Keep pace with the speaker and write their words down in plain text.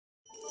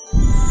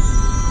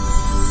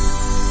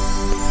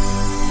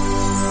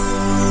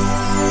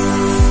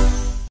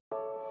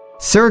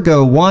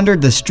Sergo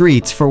wandered the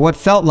streets for what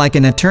felt like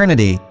an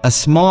eternity, a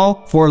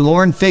small,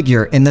 forlorn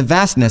figure in the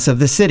vastness of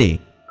the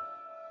city.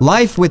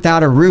 Life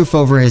without a roof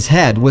over his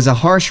head was a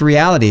harsh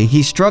reality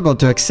he struggled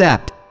to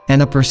accept,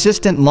 and a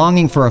persistent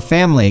longing for a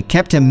family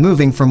kept him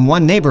moving from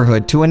one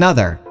neighborhood to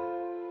another.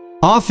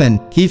 Often,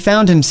 he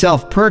found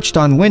himself perched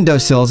on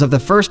windowsills of the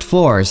first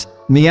floors,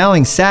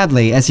 meowing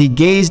sadly as he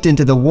gazed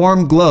into the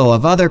warm glow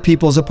of other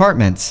people's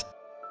apartments.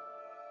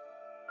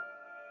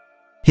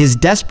 His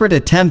desperate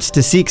attempts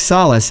to seek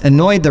solace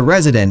annoyed the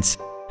residents,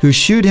 who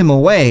shooed him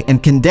away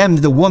and condemned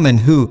the woman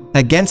who,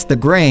 against the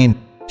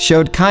grain,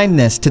 showed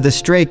kindness to the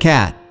stray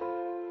cat.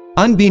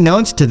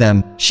 Unbeknownst to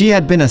them, she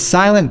had been a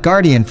silent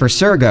guardian for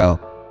Sergo,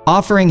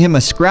 offering him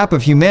a scrap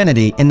of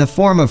humanity in the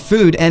form of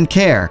food and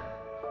care.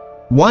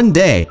 One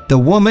day, the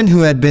woman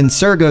who had been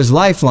Sergo's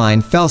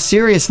lifeline fell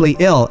seriously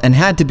ill and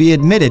had to be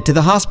admitted to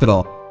the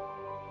hospital.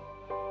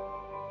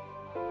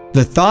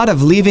 The thought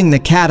of leaving the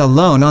cat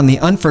alone on the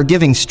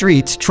unforgiving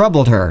streets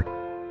troubled her.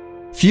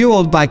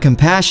 Fueled by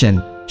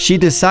compassion, she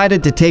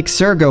decided to take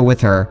Sergo with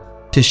her,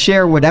 to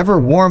share whatever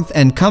warmth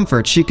and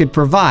comfort she could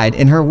provide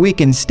in her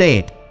weakened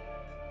state.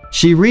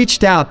 She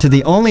reached out to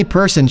the only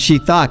person she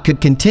thought could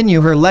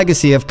continue her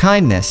legacy of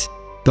kindness,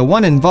 the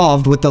one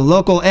involved with the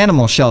local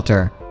animal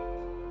shelter.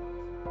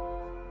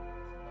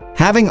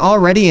 Having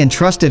already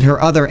entrusted her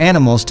other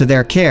animals to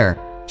their care,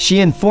 she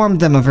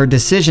informed them of her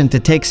decision to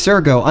take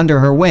Sergo under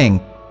her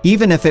wing,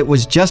 even if it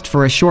was just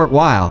for a short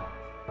while.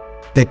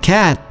 The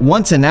cat,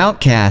 once an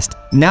outcast,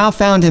 now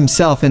found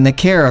himself in the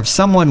care of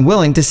someone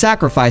willing to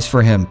sacrifice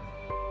for him.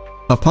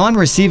 Upon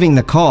receiving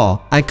the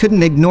call, I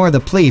couldn't ignore the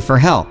plea for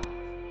help.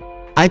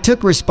 I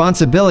took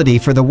responsibility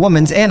for the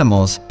woman's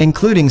animals,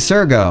 including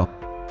Sergo.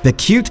 The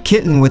cute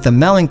kitten with a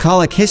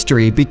melancholic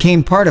history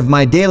became part of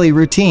my daily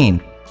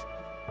routine.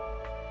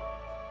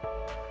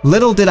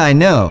 Little did I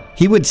know,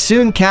 he would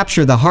soon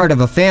capture the heart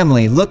of a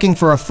family looking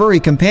for a furry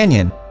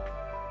companion.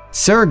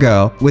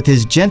 Sergo, with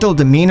his gentle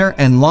demeanor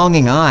and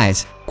longing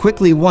eyes,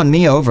 quickly won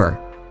me over.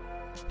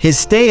 His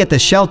stay at the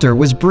shelter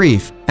was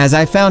brief, as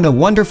I found a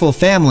wonderful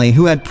family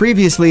who had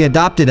previously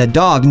adopted a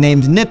dog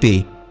named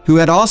Nippy, who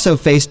had also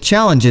faced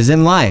challenges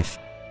in life.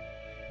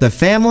 The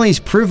family's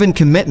proven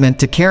commitment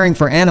to caring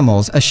for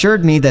animals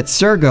assured me that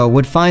Sergo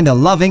would find a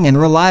loving and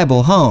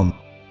reliable home.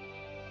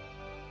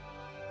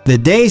 The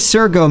day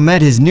Sergo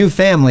met his new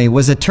family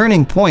was a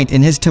turning point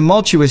in his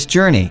tumultuous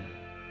journey.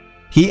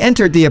 He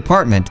entered the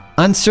apartment,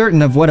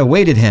 uncertain of what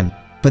awaited him,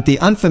 but the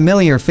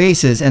unfamiliar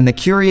faces and the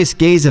curious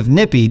gaze of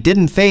Nippy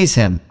didn't faze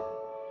him.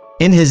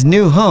 In his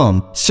new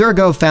home,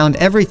 Sergo found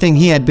everything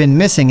he had been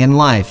missing in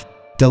life: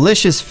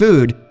 delicious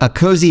food, a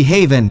cozy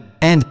haven,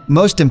 and,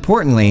 most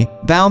importantly,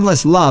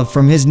 boundless love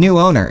from his new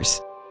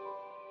owners.